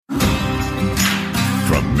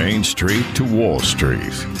Main Street to Wall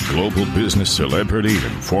Street, global business celebrity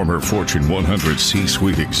and former Fortune 100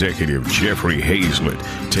 C-suite executive Jeffrey Hazlett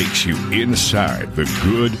takes you inside the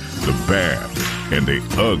good, the bad, and the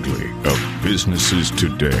ugly of businesses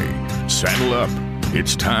today. Saddle up.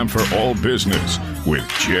 It's time for All Business with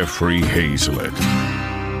Jeffrey Hazlett.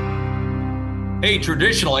 Hey,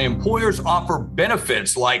 traditionally, employers offer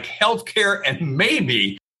benefits like healthcare and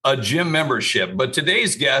maybe a gym membership. But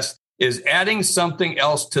today's guest is adding something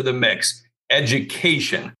else to the mix,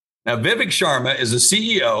 education. Now, Vivek Sharma is the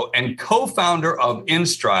CEO and co-founder of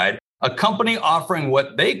InStride, a company offering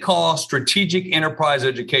what they call strategic enterprise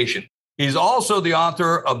education. He's also the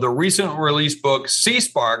author of the recent released book,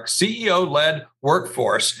 C-Spark, CEO-Led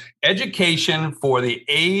Workforce, Education for the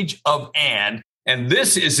Age of And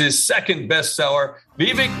this is his second bestseller.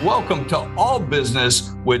 Vivek, welcome to All Business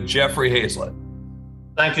with Jeffrey Hazlett.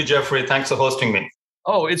 Thank you, Jeffrey. Thanks for hosting me.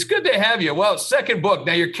 Oh, it's good to have you. Well, second book.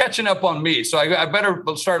 Now you're catching up on me, so I better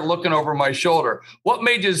start looking over my shoulder. What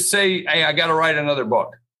made you say, hey, I got to write another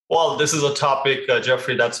book? Well, this is a topic,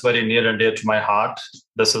 Jeffrey, that's very near and dear to my heart.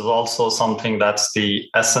 This is also something that's the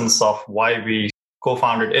essence of why we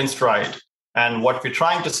co-founded InStride. And what we're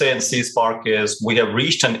trying to say in C-Spark is we have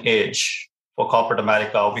reached an age for corporate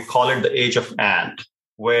America. We call it the age of and,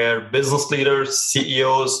 where business leaders,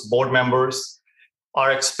 CEOs, board members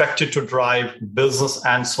are expected to drive business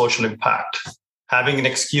and social impact. Having an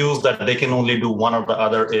excuse that they can only do one or the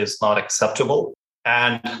other is not acceptable.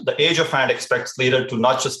 And the age of and expects leader to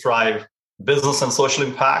not just drive business and social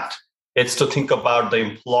impact, it's to think about the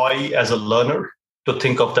employee as a learner, to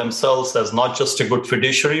think of themselves as not just a good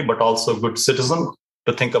fiduciary, but also a good citizen,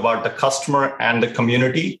 to think about the customer and the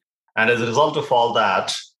community. And as a result of all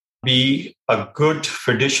that, be a good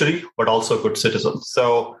fiduciary, but also a good citizen.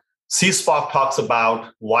 So C-Spark talks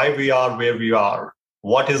about why we are where we are,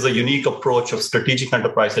 what is the unique approach of strategic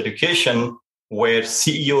enterprise education, where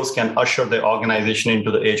CEOs can usher their organization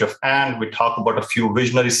into the age of and. We talk about a few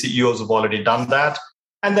visionary CEOs who've already done that.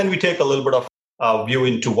 And then we take a little bit of a view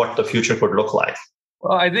into what the future could look like.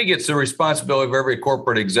 Well, I think it's the responsibility of every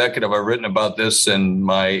corporate executive. I've written about this in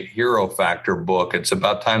my Hero Factor book. It's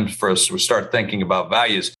about time for us to start thinking about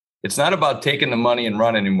values. It's not about taking the money and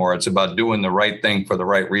run anymore. It's about doing the right thing for the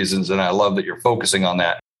right reasons. And I love that you're focusing on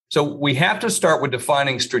that. So we have to start with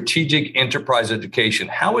defining strategic enterprise education.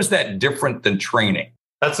 How is that different than training?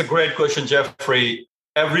 That's a great question, Jeffrey.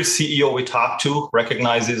 Every CEO we talk to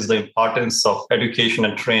recognizes the importance of education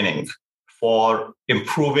and training for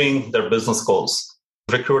improving their business goals.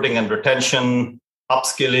 Recruiting and retention,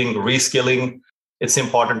 upskilling, reskilling. It's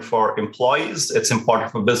important for employees. It's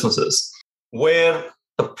important for businesses. Where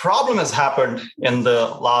the problem has happened in the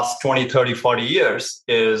last 20, 30, 40 years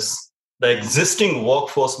is the existing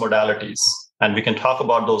workforce modalities, and we can talk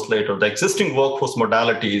about those later. The existing workforce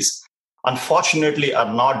modalities, unfortunately,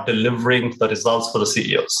 are not delivering the results for the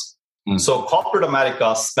CEOs. So corporate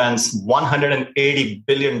America spends $180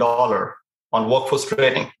 billion on workforce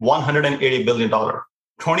training, $180 billion.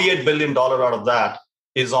 $28 billion out of that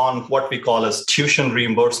is on what we call as tuition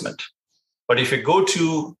reimbursement. But if you go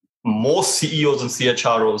to most CEOs and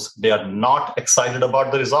CHROs, they are not excited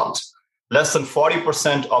about the results. Less than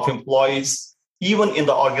 40% of employees, even in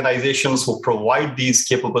the organizations who provide these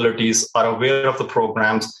capabilities, are aware of the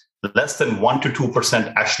programs. Less than 1% to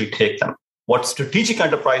 2% actually take them. What strategic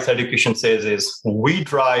enterprise education says is we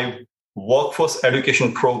drive workforce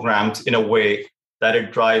education programs in a way that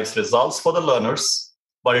it drives results for the learners,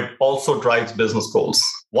 but it also drives business goals.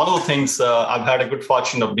 One of the things I've had a good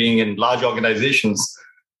fortune of being in large organizations.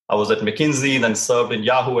 I was at McKinsey, then served in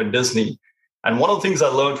Yahoo and Disney. And one of the things I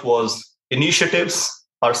learned was initiatives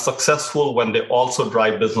are successful when they also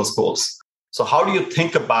drive business goals. So how do you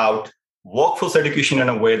think about workforce education in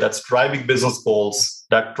a way that's driving business goals,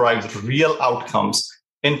 that drives real outcomes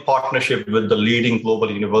in partnership with the leading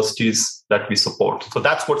global universities that we support? So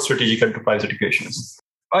that's what strategic enterprise education is.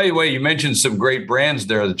 By the way, you mentioned some great brands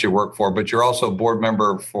there that you work for, but you're also a board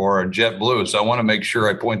member for JetBlue. So I want to make sure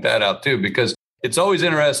I point that out too, because it's always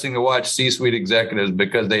interesting to watch C-suite executives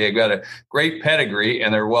because they have got a great pedigree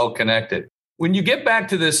and they're well connected. When you get back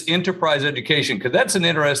to this enterprise education, because that's an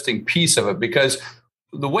interesting piece of it, because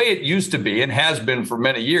the way it used to be and has been for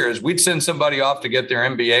many years, we'd send somebody off to get their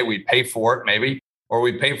MBA, we'd pay for it maybe, or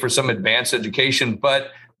we'd pay for some advanced education, but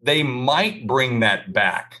they might bring that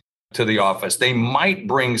back to the office. They might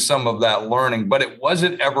bring some of that learning, but it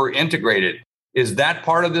wasn't ever integrated. Is that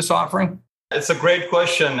part of this offering? It's a great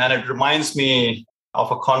question. And it reminds me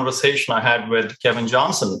of a conversation I had with Kevin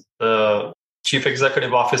Johnson, the chief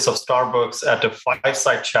executive officer of Starbucks, at a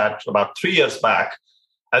fireside chat about 3 years back.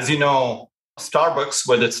 As you know, Starbucks,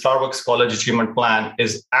 with its Starbucks College Achievement Plan,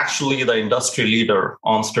 is actually the industry leader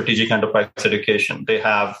on strategic enterprise education. They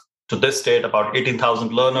have, to this date, about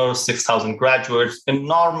 18,000 learners, 6,000 graduates,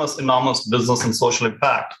 enormous business and social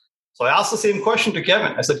impact. So I asked the same question to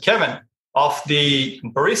Kevin. I said, Kevin, of the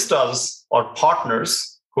baristas or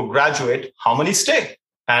partners who graduate, how many stay?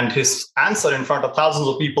 And his answer in front of thousands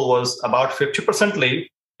of people was about 50% leave.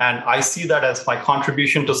 And I see that as my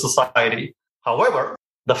contribution to society. However,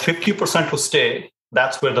 the 50% who stay,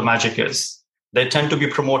 that's where the magic is. They tend to be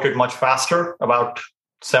promoted much faster, about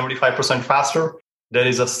 75% faster. There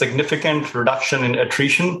is a significant reduction in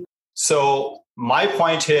attrition. So my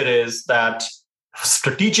point here is that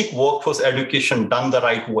strategic workforce education done the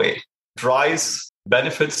right way drives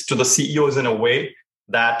benefits to the CEOs in a way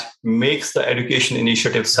that makes the education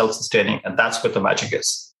initiative self-sustaining. And that's what the magic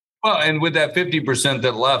is. Well, and with that 50%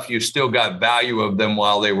 that left, you still got value of them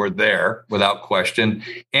while they were there, without question.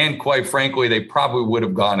 And quite frankly, they probably would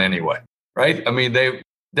have gone anyway, right? I mean,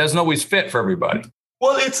 doesn't always fit for everybody.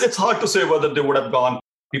 Well, it's hard to say whether they would have gone.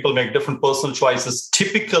 People make different personal choices.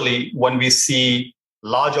 Typically, when we see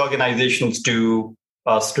large organizations do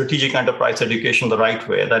strategic enterprise education the right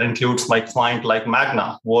way, that includes my client like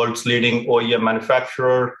Magna, world's leading OEM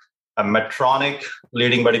manufacturer, Medtronic,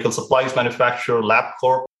 leading medical supplies manufacturer,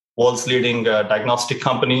 LabCorp, world's leading diagnostic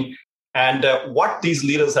company. And what these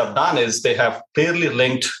leaders have done is they have clearly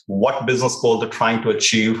linked what business goal they're trying to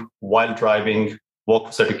achieve while driving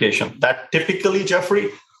workforce education. That typically, Jeffrey,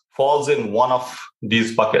 falls in one of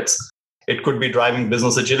these buckets. It could be driving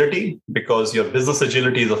business agility, because your business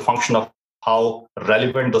agility is a function of how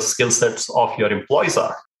relevant the skill sets of your employees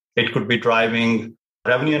are. It could be driving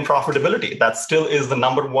revenue and profitability. That still is the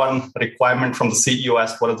number one requirement from the CEO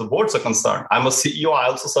as far as the boards are concerned. I'm a CEO. I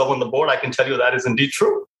also serve on the board. I can tell you that is indeed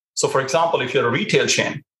true. So for example, if you're a retail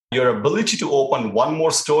chain, your ability to open one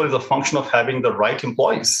more store is a function of having the right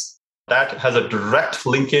employees. That has a direct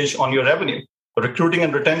linkage on your revenue. Recruiting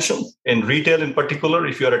and retention, in retail in particular,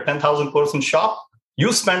 if you're a 10,000 person shop,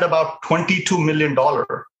 you spend about $22 million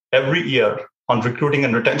every year on recruiting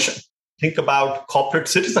and retention. Think about corporate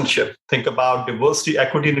citizenship. Think about diversity,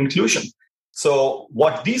 equity, and inclusion. So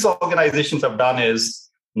what these organizations have done is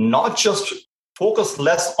not just focus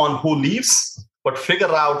less on who leaves, but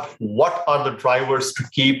figure out what are the drivers to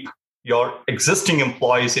keep your existing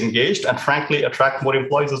employees engaged and, frankly, attract more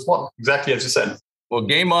employees as well. Exactly as you said. Well,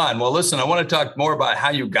 game on. Well, listen, I want to talk more about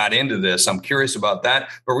how you got into this. I'm curious about that.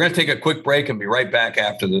 But we're going to take a quick break and be right back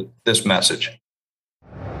after this message.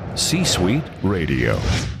 C-Suite Radio.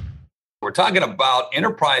 We're talking about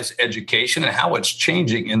enterprise education and how it's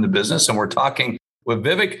changing in the business. And we're talking with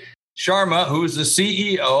Vivek Sharma, who's the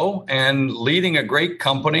CEO and leading a great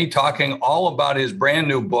company, talking all about his brand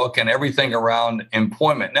new book and everything around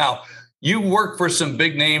employment. Now, you work for some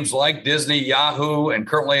big names like Disney, Yahoo, and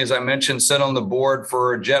currently, as I mentioned, sit on the board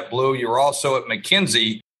for JetBlue. You're also at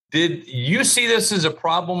McKinsey. Did you see this as a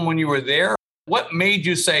problem when you were there? What made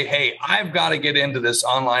you say, hey, I've got to get into this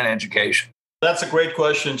online education? That's a great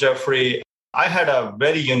question, Jeffrey. I had a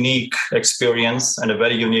very unique experience and a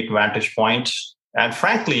very unique vantage point, and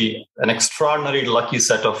frankly, an extraordinarily lucky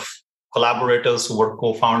set of collaborators who were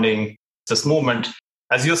co-founding this movement.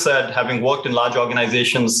 As you said, having worked in large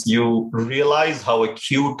organizations, you realize how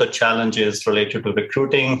acute the challenge is related to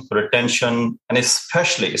recruiting, retention, and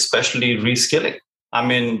especially reskilling. I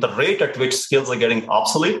mean, the rate at which skills are getting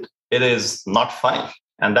obsolete, it is not funny.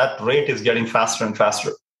 And that rate is getting faster and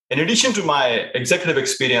faster. In addition to my executive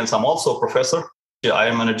experience, I'm also a professor. I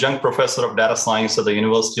am an adjunct professor of data science at the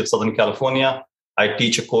University of Southern California. I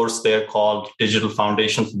teach a course there called Digital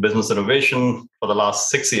Foundations for Business Innovation for the last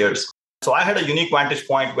 6 years. So I had a unique vantage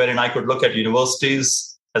point wherein I could look at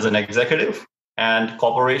universities as an executive and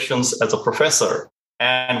corporations as a professor.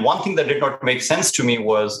 And one thing that did not make sense to me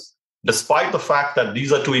was, despite the fact that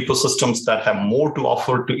these are two ecosystems that have more to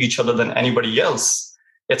offer to each other than anybody else,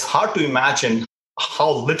 it's hard to imagine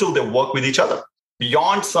how little they work with each other.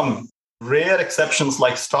 Beyond some rare exceptions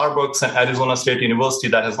like Starbucks and Arizona State University,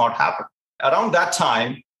 that has not happened. Around that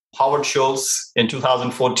time, Howard Schultz in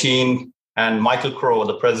 2014 and Michael Crow,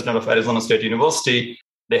 the president of Arizona State University,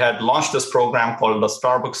 they had launched this program called the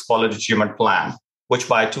Starbucks College Achievement Plan, which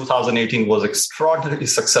by 2018 was extraordinarily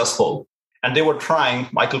successful. And they were trying,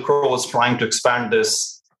 Michael Crow was trying to expand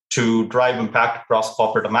this to drive impact across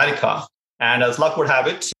corporate America. And as luck would have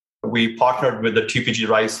it, we partnered with the TPG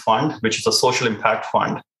Rise Fund, which is a social impact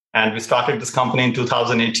fund. And we started this company in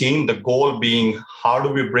 2018, the goal being, how do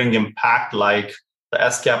we bring impact like the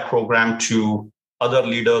SCAP program to other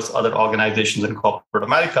leaders, other organizations in corporate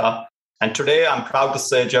America? And today, I'm proud to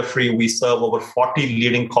say, Jeffrey, we serve over 40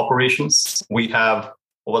 leading corporations. We have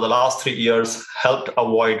over the last 3 years, helped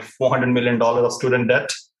avoid $400 million of student debt.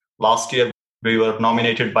 Last year, we were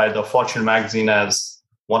nominated by the Fortune magazine as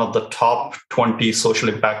one of the top 20 social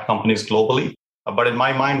impact companies globally. But in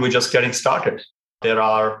my mind, we're just getting started. There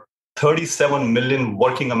are 37 million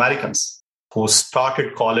working Americans who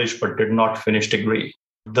started college but did not finish degree.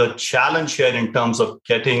 The challenge here in terms of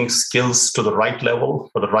getting skills to the right level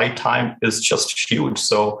for the right time is just huge.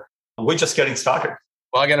 So we're just getting started.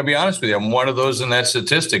 Well, I got to be honest with you. I'm one of those in that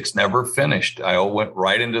statistics, never finished. I went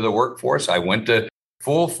right into the workforce. I went to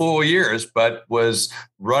full years, but was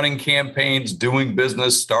running campaigns, doing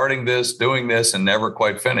business, starting this, doing this, and never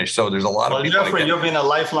quite finished. So there's a lot of people. Well, Jeffrey, you've been a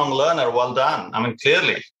lifelong learner. Well done. I mean,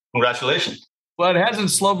 clearly, congratulations. Well, it hasn't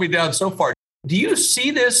slowed me down so far. Do you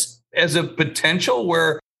see this as a potential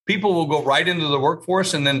where people will go right into the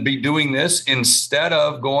workforce and then be doing this instead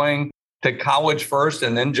of going to college first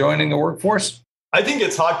and then joining the workforce? I think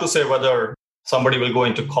it's hard to say whether somebody will go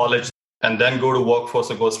into college and then go to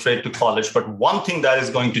workforce or go straight to college. But one thing that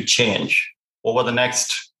is going to change over the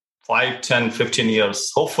next 5, 10, 15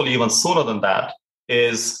 years, hopefully even sooner than that,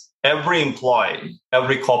 is every employee,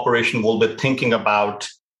 every corporation will be thinking about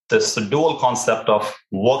this dual concept of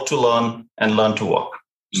work to learn and learn to work.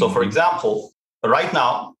 So for example, right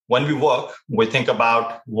now, when we work, we think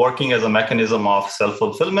about working as a mechanism of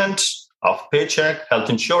self-fulfillment, of paycheck, health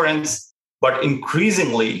insurance. But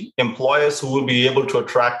increasingly, employers who will be able to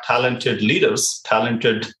attract talented leaders,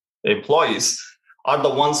 talented employees, are the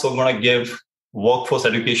ones who are going to give workforce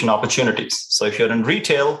education opportunities. So if you're in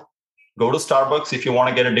retail, go to Starbucks if you want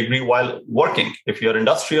to get a degree while working. If you're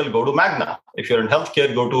industrial, go to Magna. If you're in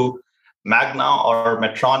healthcare, go to Magna or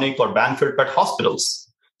Medtronic or Banfield Pet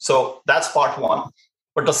Hospitals. So that's part one.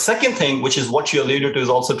 But the second thing, which is what you alluded to, is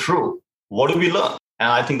also true. What do we learn? And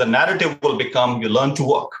I think the narrative will become you learn to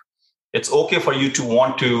work. It's okay for you to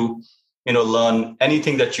want to, learn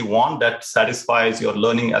anything that you want that satisfies your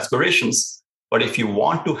learning aspirations. But if you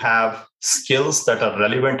want to have skills that are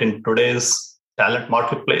relevant in today's talent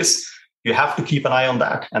marketplace, you have to keep an eye on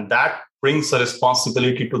that. And that brings a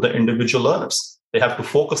responsibility to the individual learners. They have to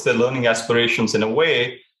focus their learning aspirations in a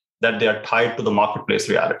way that they are tied to the marketplace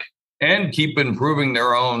reality. And keep improving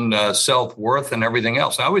their own self-worth and everything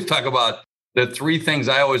else. I always talk about the three things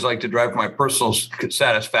I always like to drive my personal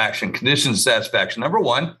satisfaction, conditions satisfaction. Number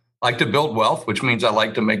one, I like to build wealth, which means I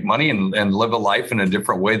like to make money and live a life in a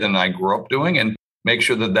different way than I grew up doing and make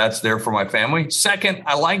sure that that's there for my family. Second,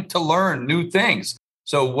 I like to learn new things.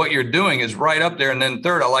 So what you're doing is right up there. And then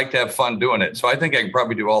third, I like to have fun doing it. So I think I can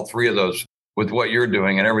probably do all three of those with what you're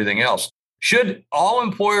doing and everything else. Should all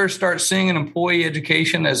employers start seeing an employee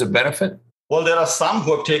education as a benefit? Well, there are some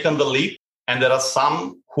who have taken the leap and there are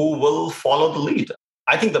some who will follow the lead.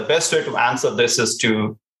 I think the best way to answer this is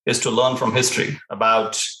to learn from history.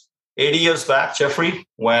 About 80 years back, Jeffrey,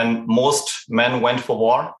 when most men went for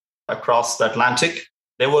war across the Atlantic,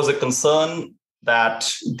 there was a concern that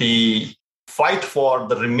the fight for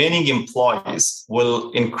the remaining employees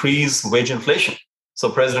will increase wage inflation. So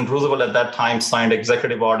President Roosevelt at that time signed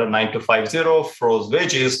Executive Order 9250, froze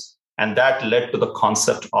wages, and that led to the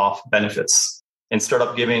concept of benefits. Instead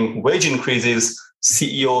of giving wage increases,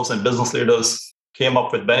 CEOs and business leaders came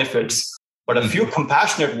up with benefits, but a few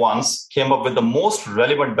compassionate ones came up with the most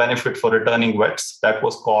relevant benefit for returning vets. That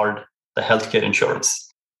was called the healthcare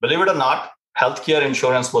insurance. Believe it or not, healthcare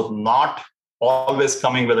insurance was not always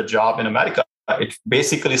coming with a job in America. It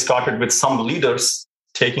basically started with some leaders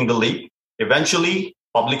taking the lead. Eventually,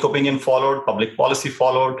 public opinion followed, public policy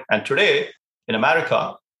followed, and today in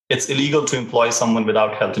America, it's illegal to employ someone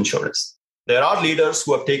without health insurance. There are leaders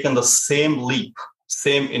who have taken the same leap,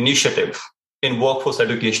 same initiative in workforce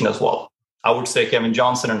education as well. I would say Kevin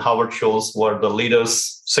Johnson and Howard Schultz were the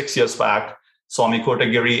leaders 6 years back. Swami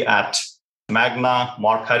Kotagiri at Magna,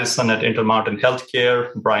 Mark Harrison at Intermountain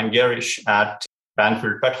Healthcare, Brian Garish at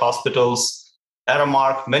Banfield Pet Hospitals,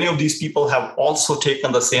 Aramark. Many of these people have also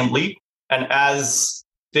taken the same leap. And as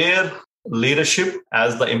their leadership,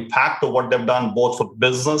 as the impact of what they've done both for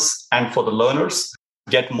business and for the learners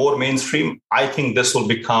get more mainstream, I think this will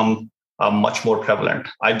become much more prevalent.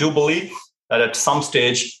 I do believe that at some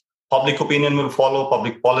stage, public opinion will follow,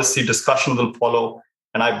 public policy discussion will follow,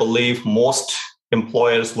 and I believe most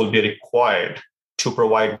employers will be required to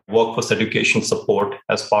provide workforce education support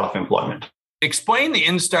as part of employment. Explain the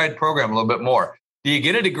InStride program a little bit more. Do you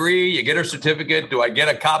get a degree? You get a certificate? Do I get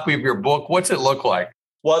a copy of your book? What's it look like?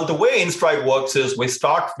 Well, the way InStride works is we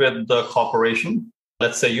start with the corporation.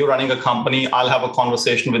 Let's say you're running a company. I'll have a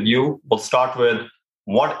conversation with you. We'll start with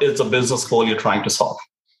what is the business goal you're trying to solve?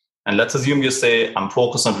 And let's assume you say, I'm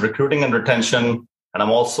focused on recruiting and retention, and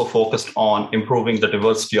I'm also focused on improving the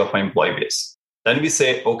diversity of my employee base. Then we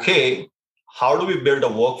say, okay, how do we build a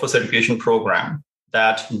workforce education program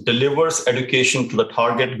that delivers education to the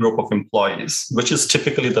target group of employees, which is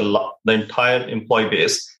typically the entire employee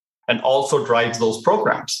base, and also drives those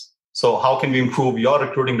programs? So how can we improve your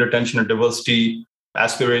recruiting, retention, and diversity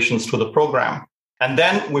aspirations to the program? And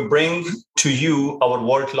then we bring to you our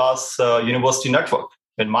world-class university network.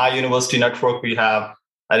 In my university network, we have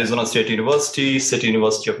Arizona State University, City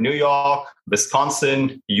University of New York,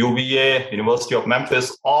 Wisconsin, UVA, University of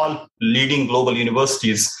Memphis, all leading global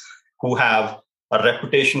universities who have a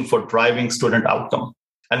reputation for driving student outcome.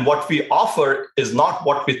 And what we offer is not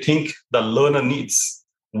what we think the learner needs.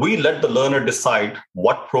 We let the learner decide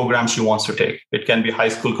what program she wants to take. It can be high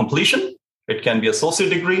school completion. It can be associate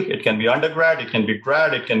degree. It can be undergrad. It can be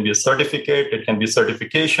grad. It can be a certificate. It can be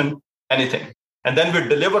certification, anything. And then we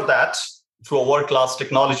deliver that through a world-class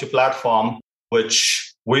technology platform,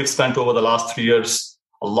 which we've spent over the last 3 years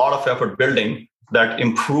a lot of effort building, that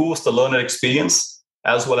improves the learner experience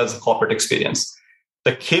as well as the corporate experience.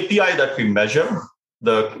 The KPI that we measure,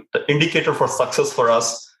 the indicator for success for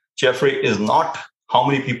us, Jeffrey, is not how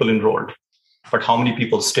many people enrolled, but how many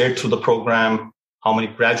people stayed through the program, how many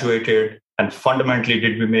graduated, and fundamentally,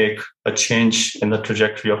 did we make a change in the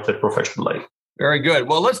trajectory of their professional life? Very good.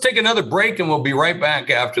 Well, let's take another break and we'll be right back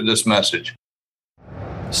after this message.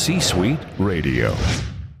 C-Suite Radio.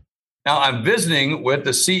 Now, I'm visiting with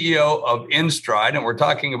the CEO of InStride, and we're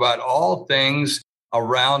talking about all things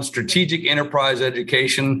around strategic enterprise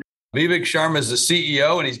education. Vivek Sharma is the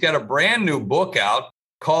CEO, and he's got a brand new book out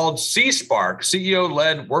called C-Spark,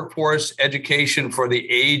 CEO-Led Workforce Education for the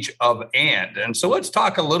Age of And. And so let's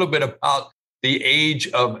talk a little bit about the age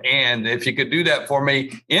of and. If you could do that for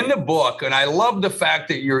me in the book. And I love the fact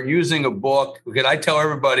that you're using a book, because I tell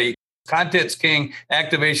everybody, content's king,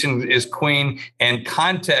 activation is queen, and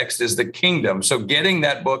context is the kingdom. So getting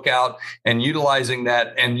that book out and utilizing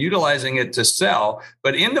that and utilizing it to sell.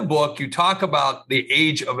 But in the book, you talk about the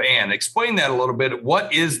age of and. Explain that a little bit.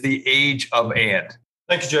 What is the age of and?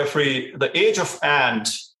 Thank you, Jeffrey. The age of and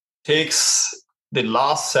takes the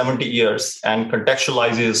last 70 years and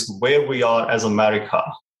contextualizes where we are as America.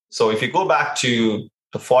 So if you go back to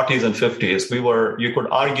the 40s and 50s, you could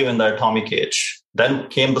argue in the atomic age. Then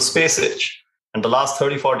came the space age. And the last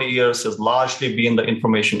 30, 40 years has largely been the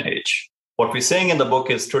information age. What we're saying in the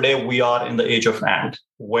book is today we are in the age of and,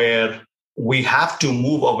 where we have to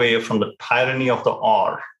move away from the tyranny of the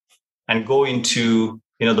or and go into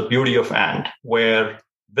the beauty of and, where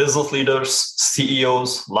business leaders,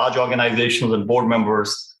 CEOs, large organizations, and board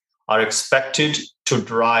members are expected to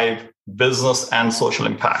drive business and social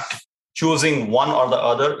impact. Choosing one or the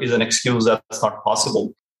other is an excuse that's not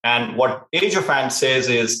possible. And what Age of And says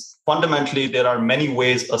is fundamentally there are many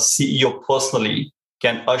ways a CEO personally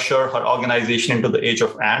can usher her organization into the age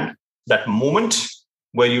of and. That moment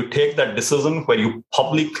where you take that decision, where you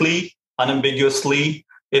publicly, unambiguously,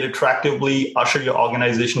 irretractably usher your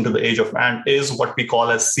organization to the age of and, is what we call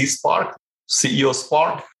as C-Spark, CEO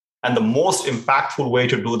Spark. And the most impactful way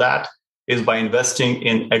to do that is by investing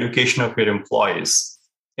in education of your employees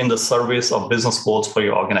in the service of business goals for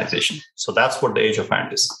your organization. So that's what the age of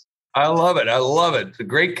and is. I love it. I love it. It's a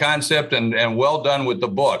great concept and well done with the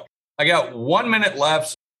book. I got 1 minute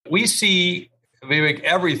left. We see, Vivek,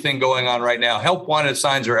 everything going on right now. Help wanted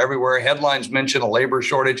signs are everywhere. Headlines mention a labor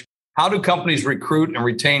shortage. How do companies recruit and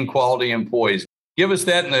retain quality employees? Give us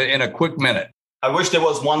that in a quick minute. I wish there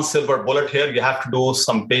was one silver bullet here. You have to do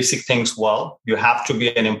some basic things well. You have to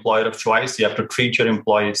be an employer of choice. You have to treat your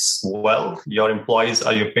employees well. Your employees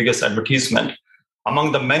are your biggest advertisement.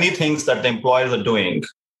 Among the many things that the employers are doing,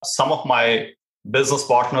 some of my business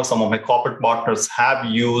partners, some of my corporate partners have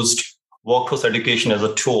used workforce education as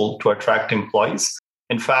a tool to attract employees.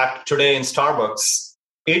 In fact, today in Starbucks,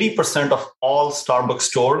 80% of all Starbucks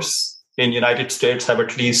stores in the United States have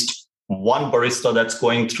at least one barista that's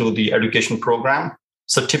going through the education program.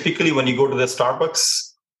 So typically when you go to the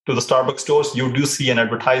Starbucks stores, you do see an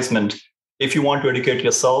advertisement. If you want to educate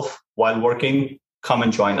yourself while working, come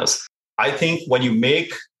and join us. I think when you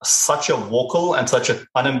make such a vocal and such an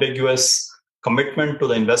unambiguous commitment to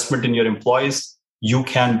the investment in your employees, you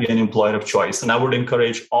can be an employer of choice. And I would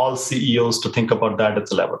encourage all CEOs to think about that at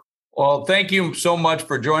the level. Well, thank you so much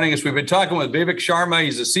for joining us. We've been talking with Vivek Sharma.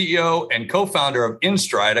 He's the CEO and co-founder of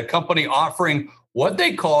InStride, a company offering what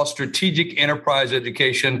they call strategic enterprise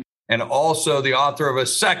education, and also the author of a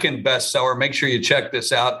second bestseller. Make sure you check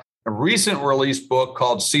this out. A recent released book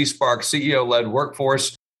called C-Spark, CEO-Led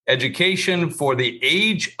Workforce Education for the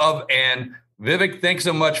Age of And. Vivek, thanks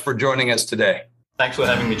so much for joining us today. Thanks for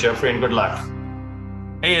having me, Jeffrey, and good luck.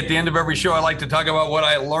 Hey, at the end of every show, I like to talk about what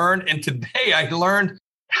I learned. And today I learned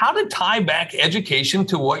how to tie back education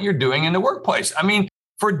to what you're doing in the workplace. I mean,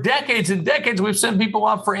 for decades and decades, we've sent people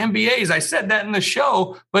off for MBAs. I said that in the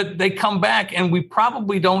show, but they come back and we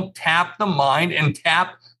probably don't tap the mind and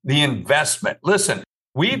tap the investment. Listen,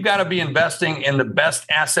 we've got to be investing in the best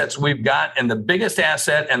assets we've got, and the biggest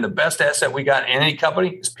asset and the best asset we got in any company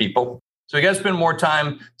is people. So we got to spend more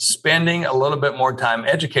time spending a little bit more time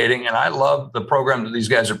educating. And I love the program that these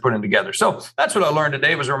guys are putting together. So that's what I learned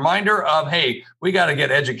today, was a reminder of, hey, we got to get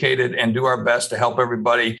educated and do our best to help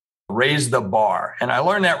everybody raise the bar. And I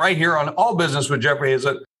learned that right here on All Business with Jeffrey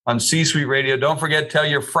Hazlett on C-Suite Radio. Don't forget, tell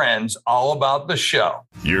your friends all about the show.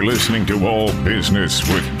 You're listening to All Business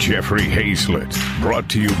with Jeffrey Hazlett, brought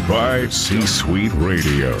to you by C-Suite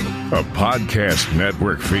Radio, a podcast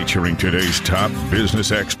network featuring today's top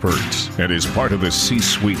business experts, and is part of the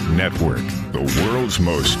C-Suite Network, the world's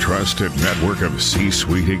most trusted network of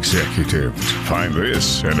C-Suite executives. Find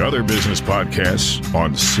this and other business podcasts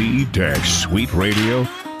on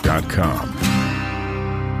c-suiteradio.com.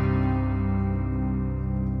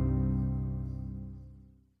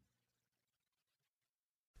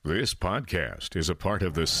 This podcast is a part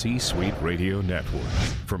of the C-Suite Radio Network.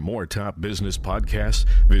 For more top business podcasts,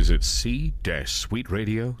 visit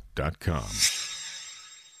c-suiteradio.com.